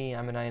like me,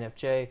 I'm an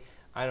INFJ.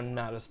 I'm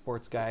not a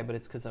sports guy, but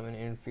it's because I'm an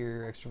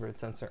inferior extroverted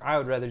sensor. I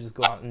would rather just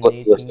go out in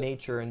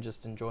nature and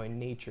just enjoy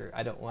nature.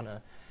 I don't want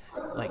to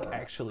like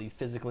actually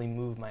physically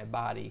move my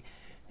body.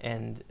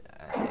 And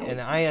an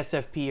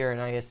ISFP or an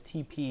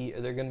ISTP,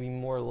 they're going to be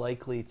more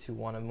likely to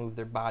want to move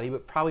their body,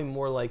 but probably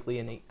more likely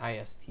an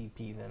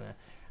ISTP than a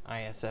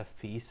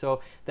ISFP.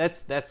 So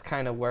that's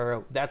kind of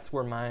where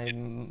my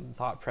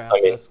thought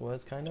process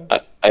was kind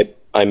of.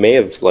 I may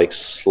have like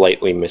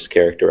slightly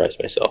mischaracterized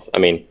myself.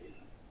 I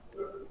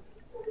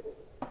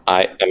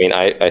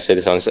say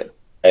this honestly.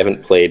 I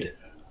haven't played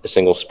a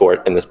single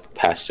sport in the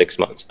past 6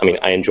 months.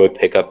 I enjoy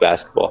pickup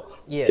basketball.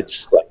 Yeah.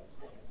 It's like,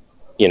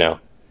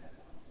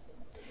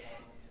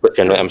 but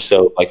generally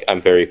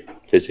I'm very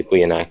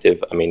physically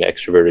inactive.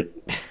 Extroverted.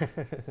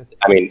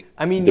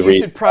 You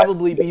should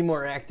probably be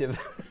more active.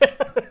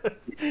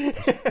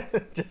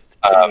 Just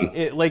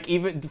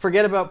even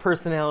forget about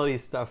personality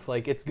stuff.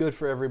 Like, it's good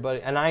for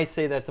everybody, and I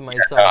say that to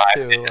myself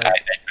too. I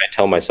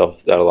tell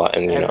myself that a lot,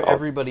 and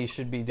everybody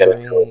should be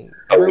doing.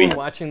 Everyone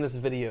watching this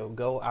video,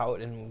 go out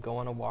and go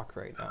on a walk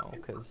right now,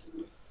 because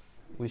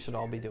we should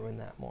all be doing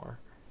that more.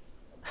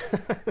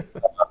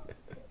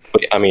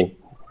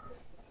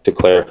 To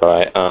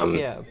clarify,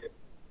 yeah.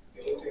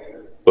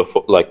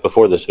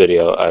 Before this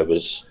video, I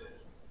was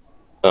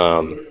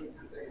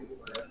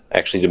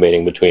actually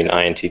debating between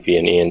INTP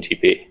and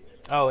ENTP.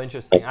 Oh,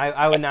 interesting.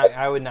 I would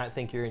not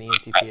think you're an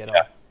ENTP at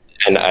all.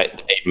 And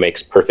it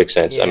makes perfect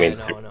sense. Yeah, no,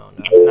 not at all.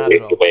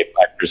 The way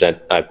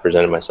I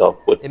presented myself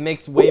it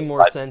makes way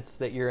more sense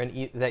that you're an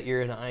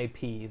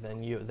IP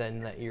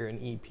than that you're an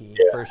EP,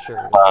 for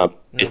sure.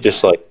 It's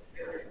just like,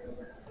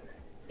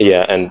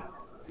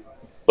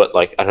 but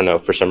like, I don't know,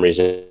 for some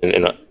reason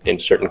in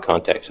certain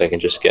contexts I can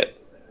just get,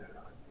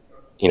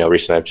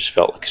 recently I've just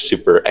felt like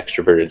super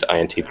extroverted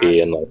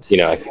INTP, and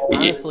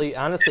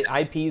honestly,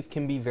 IPs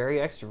can be very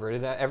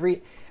extroverted.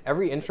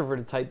 Every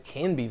introverted type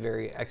can be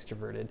very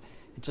extroverted.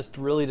 It just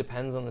really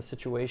depends on the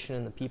situation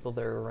and the people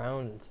they're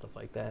around and stuff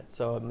like that.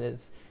 So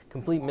it's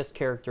complete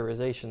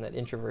mischaracterization that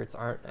introverts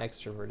aren't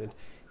extroverted.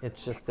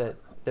 It's just that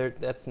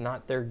that's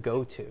not their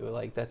go-to.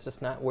 Like, that's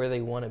just not where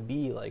they want to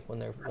be. Like, when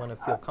they want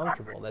to feel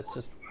comfortable,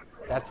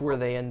 that's where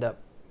they end up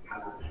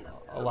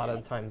a lot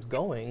of the times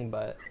going.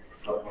 But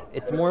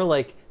it's more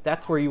like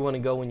that's where you want to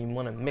go when you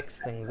want to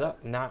mix things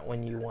up, not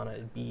when you want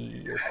to be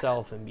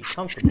yourself and be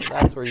comfortable.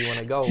 That's where you want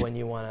to go when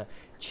you want to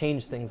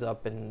change things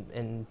up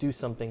and do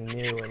something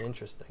new and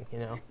interesting,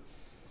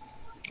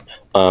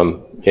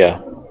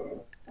 Yeah.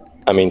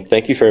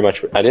 Thank you very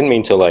much. I didn't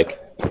mean to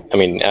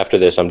after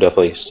this, I'm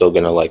definitely still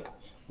going to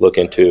look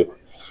into,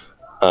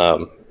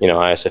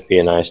 ISFP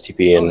and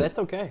ISTP, and that's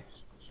okay.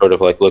 Sort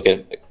of look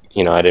at,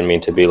 I didn't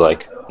mean to be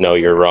like, no,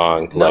 you're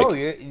wrong. No,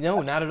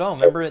 no, not at all.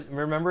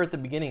 Remember at the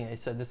beginning, I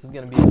said this is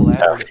going to be a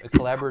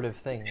collaborative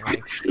thing.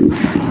 Like,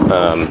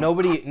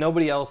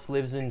 nobody else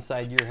lives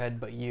inside your head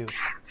but you.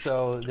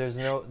 So there's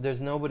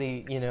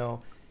nobody,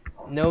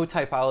 no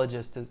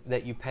typologist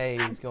that you pay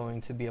is going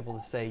to be able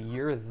to say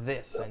you're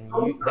this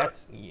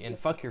and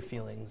fuck your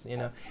feelings.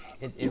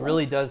 It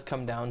really does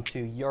come down to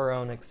your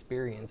own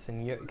experience,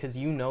 and because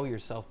you know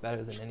yourself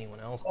better than anyone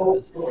else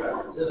does.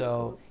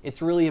 So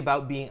it's really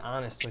about being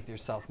honest with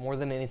yourself more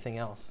than anything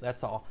else.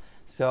 That's all.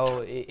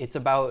 So it's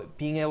about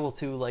being able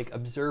to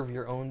observe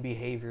your own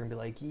behavior and be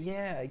like,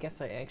 yeah, I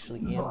guess I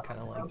actually am kind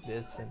of like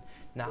this and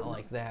not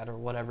like that or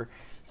whatever.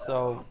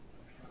 So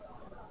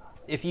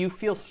if you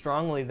feel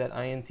strongly that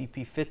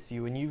INTP fits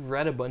you, and you've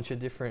read a bunch of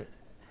different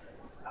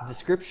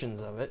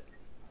descriptions of it,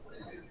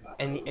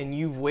 and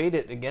you've weighed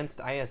it against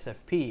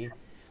ISFP,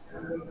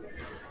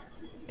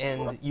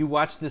 and you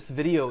watch this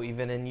video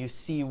even, and you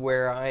see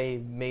where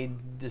I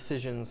made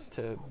decisions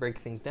to break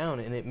things down,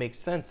 and it makes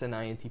sense, and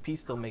INTP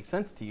still makes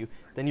sense to you,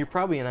 then you're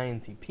probably an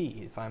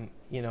INTP. If I'm,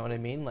 you know what I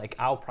mean? Like,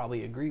 I'll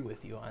probably agree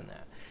with you on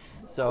that.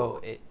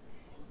 So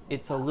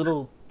it's a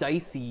little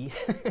dicey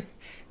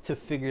to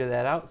figure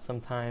that out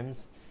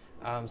sometimes.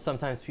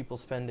 Sometimes people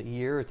spend a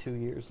year or 2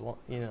 years,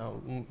 you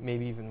know,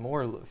 maybe even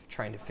more,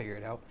 trying to figure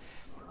it out.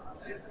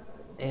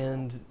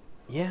 And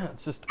yeah,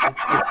 it's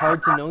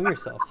hard to know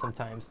yourself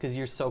sometimes because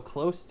you're so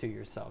close to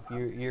yourself.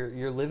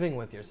 You're living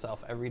with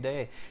yourself every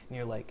day, and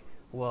you're like,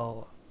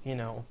 well, you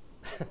know,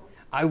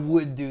 I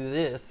would do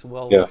this.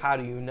 Well, Yeah. how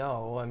do you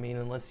know? I mean,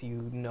 unless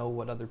you know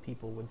what other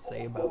people would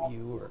say about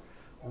you or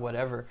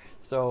whatever.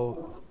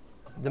 So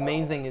the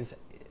main thing is,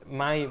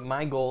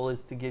 my goal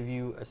is to give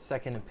you a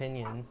second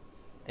opinion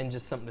and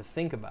just something to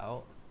think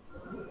about.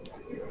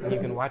 You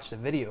can watch the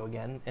video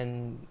again,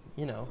 and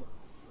you know,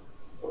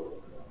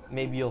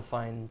 maybe you'll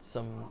find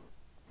some,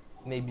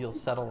 maybe you'll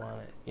settle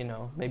on it, you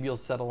know, maybe you'll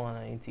settle on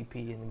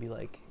INTP and be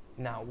like,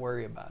 not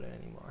worry about it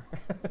anymore.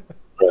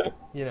 Right.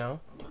 You know?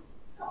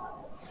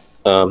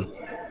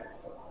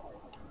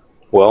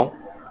 Well,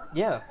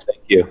 Yeah.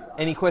 thank you.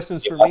 Any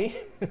questions for Yeah. me?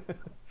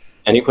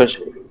 Any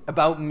question?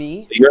 About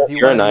me? You're- Do you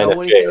you're want to an know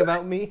INFJ, anything right?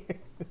 about me?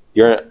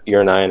 You're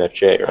an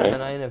INFJ, right? I'm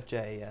an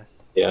INFJ, yes.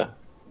 Yeah.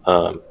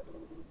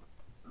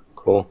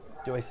 Cool.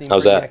 Do I seem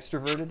How's pretty that?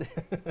 extroverted?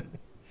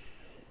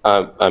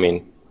 I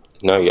mean,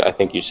 no, I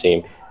think you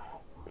seem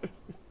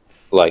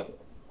like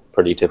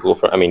pretty typical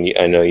for. I mean,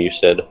 I know you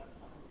said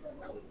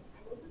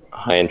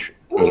high and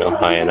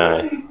high and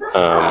I.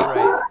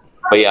 Right.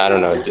 But yeah, I don't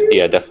know.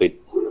 Yeah, definitely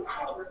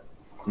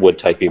would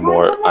type be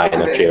more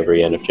INFJ over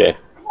ENFJ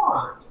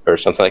or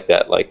something like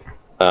that. Like,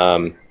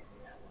 but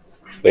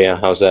yeah,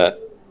 how's that?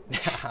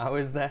 How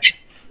is that?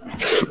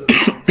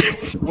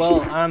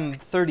 Well, I'm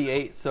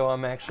 38, so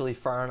I'm actually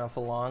far enough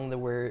along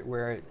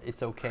where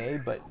it's okay.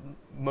 But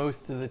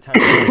most of the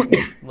time,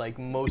 like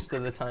most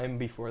of the time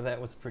before that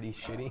was pretty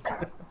shitty.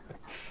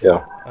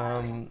 Yeah.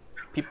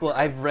 People,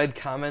 I've read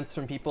comments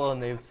from people,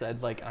 and they've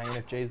said like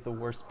INFJ is the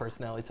worst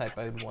personality type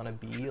I would want to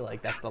be.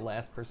 Like that's the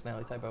last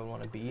personality type I would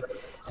want to be.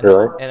 And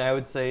Really? and I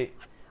would say,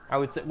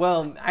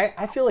 well,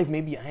 I feel like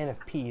maybe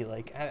INFP.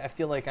 Like I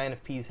feel like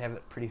INFPs have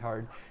it pretty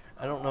hard.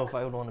 I don't know if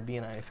I would want to be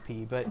an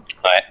INFP, but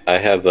I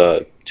have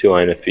two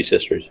INFP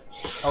sisters.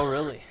 oh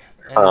really?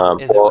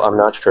 And is Well, it, I'm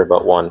not sure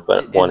about one,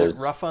 but one it is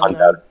rough on them?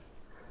 undoubted.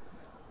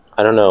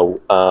 I don't know.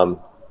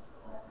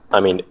 I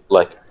mean,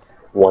 like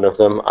one of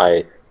them,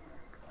 I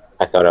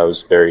thought I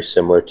was very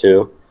similar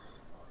to.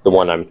 The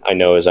one I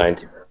know is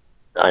INFP,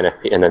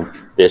 and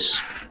then this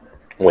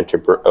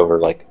over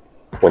like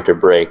winter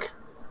break,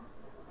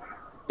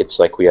 it's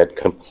like we had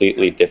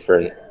completely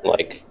different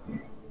like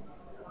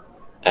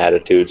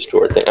attitudes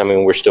toward things. I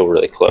mean, we're still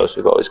really close.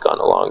 We've always gotten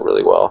along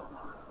really well.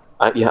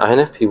 Yeah,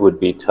 INFP would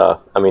be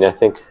tough. I mean, I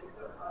think,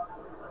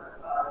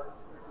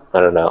 I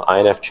don't know,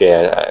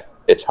 INFJ,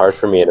 it's hard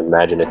for me to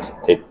imagine.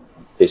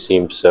 They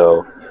seem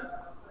so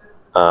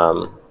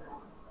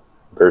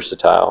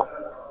versatile.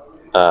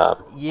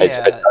 It's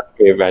Yeah. hard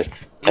for me to imagine.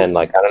 And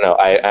like, I don't know,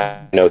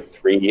 I know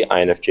 3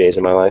 INFJs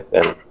in my life,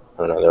 and I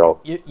don't know, they're all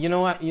You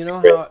know what? You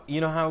know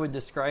great. how I would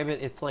describe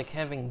it? It's like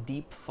having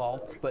deep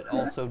faults, but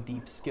also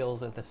deep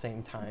skills at the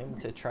same time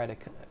to try to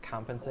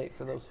compensate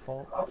for those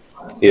faults.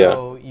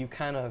 So you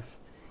kind of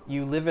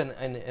live in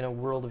a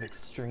world of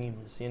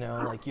extremes. You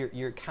know, like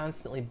you're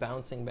constantly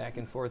bouncing back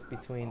and forth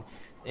between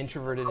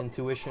introverted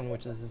intuition,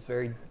 which is a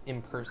very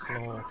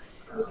impersonal,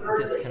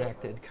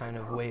 disconnected kind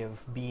of way of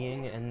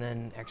being, and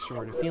then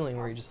extroverted feeling,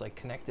 where you're just like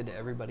connected to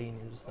everybody,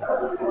 and you're just like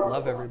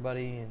love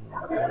everybody and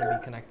want to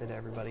be connected to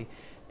everybody.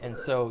 And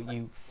so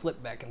you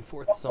flip back and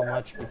forth so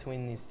much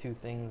between these two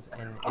things,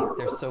 and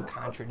they're so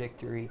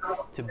contradictory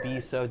to be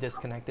so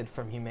disconnected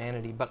from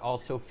humanity, but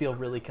also feel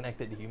really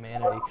connected to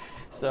humanity.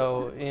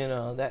 So you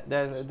know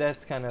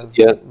that's kind of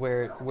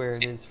where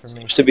it is for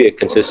me. Seems to be a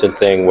consistent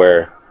thing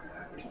where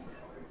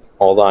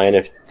all the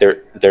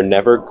INFJ, they're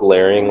never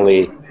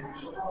glaringly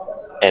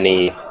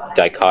any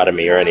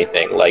dichotomy or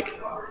anything. Like,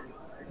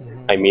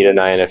 I meet an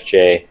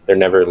INFJ, they're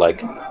never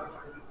like,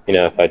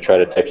 if I try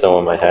to type someone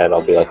in my head,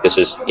 I'll be like, this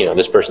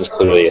person's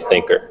clearly a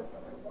thinker.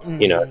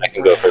 And I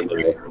can go for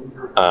Luka,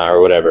 or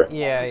whatever.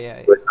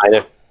 Yeah. With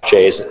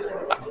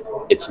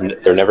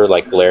INFJs, they're never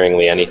like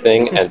glaringly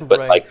anything, but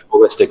Right. like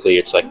holistically,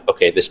 it's like,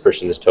 okay, this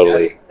person is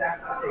totally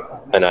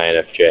an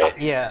INFJ.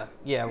 Yeah.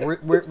 We're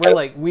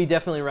like, we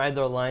definitely ride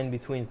the line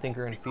between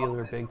thinker and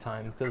feeler big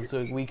time, because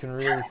we can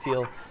really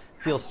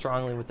feel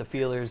strongly with the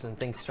feelers and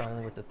think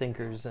strongly with the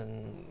thinkers,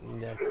 and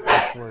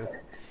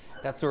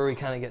that's where we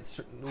kind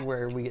of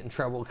where we get in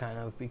trouble, kind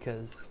of,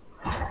 because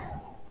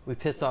we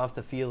piss off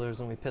the feelers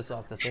and we piss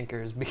off the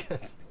thinkers,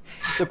 because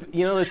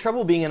the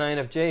trouble being an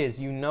INFJ is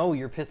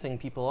you're pissing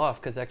people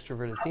off because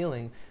extroverted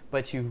feeling,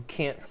 but you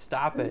can't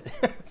stop it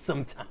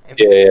sometimes.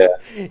 Yeah.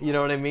 You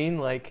know what I mean?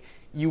 Like,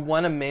 you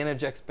want to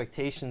manage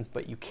expectations,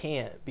 but you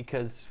can't,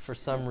 because for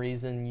some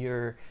reason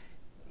you're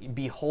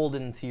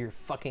beholden to your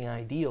fucking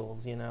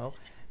ideals,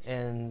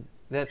 and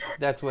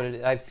That's what it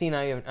is. I've seen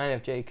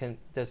INFJ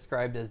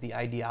described as the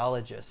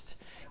ideologist.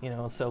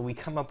 So we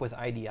come up with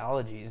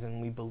ideologies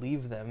and we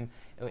believe them,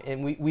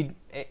 and we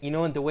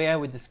and the way I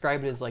would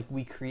describe it is like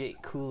we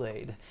create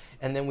Kool-Aid,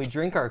 and then we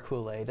drink our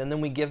Kool-Aid, and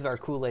then we give our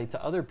Kool-Aid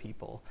to other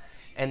people,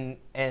 and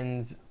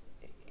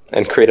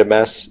create a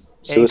mass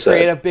suicide. And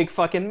create a big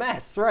fucking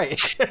mess, right?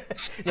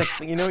 Next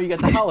thing you know, you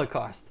got the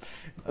Holocaust,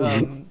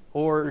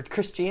 or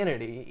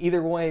Christianity.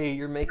 Either way,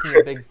 you're making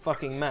a big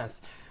fucking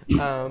mess,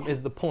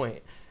 is the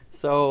point.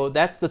 So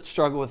that's the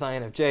struggle with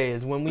INFJ,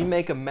 is when we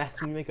make a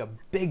mess, we make a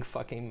big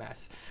fucking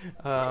mess.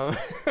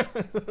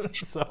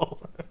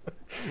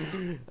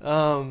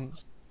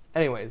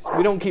 Anyways,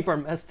 we don't keep our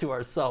mess to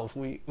ourselves.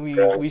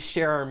 We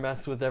share our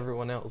mess with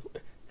everyone else.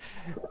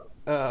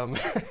 All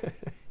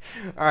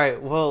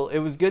right. Well, it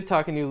was good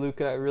talking to you,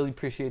 Luka. I really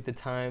appreciate the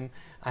time.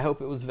 I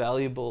hope it was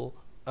valuable.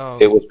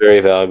 It was very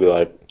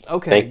valuable.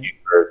 Okay. Thank you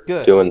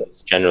for doing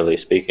this, generally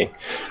speaking.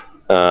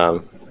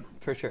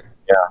 For sure.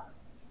 Yeah.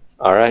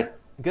 All right.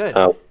 Good.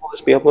 Will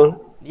this be uploaded?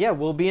 Yeah,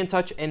 we'll be in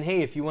touch. And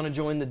hey, if you want to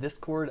join the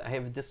Discord, I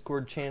have a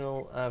Discord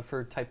channel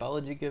for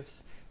typology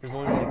gifts. There's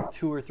only like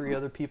 2 or 3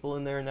 other people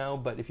in there now,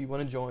 but if you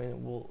want to join,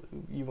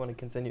 you want to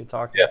continue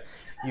talking,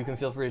 you can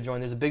feel free to join.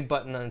 There's a big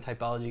button on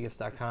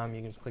typologygifts.com.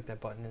 You can just click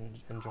that button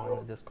and join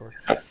the Discord.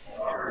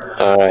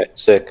 All right,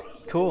 sick.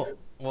 Cool.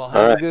 Well,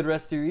 have a good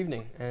rest of your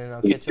evening, and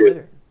I'll catch you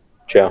later.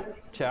 Ciao.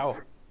 Ciao.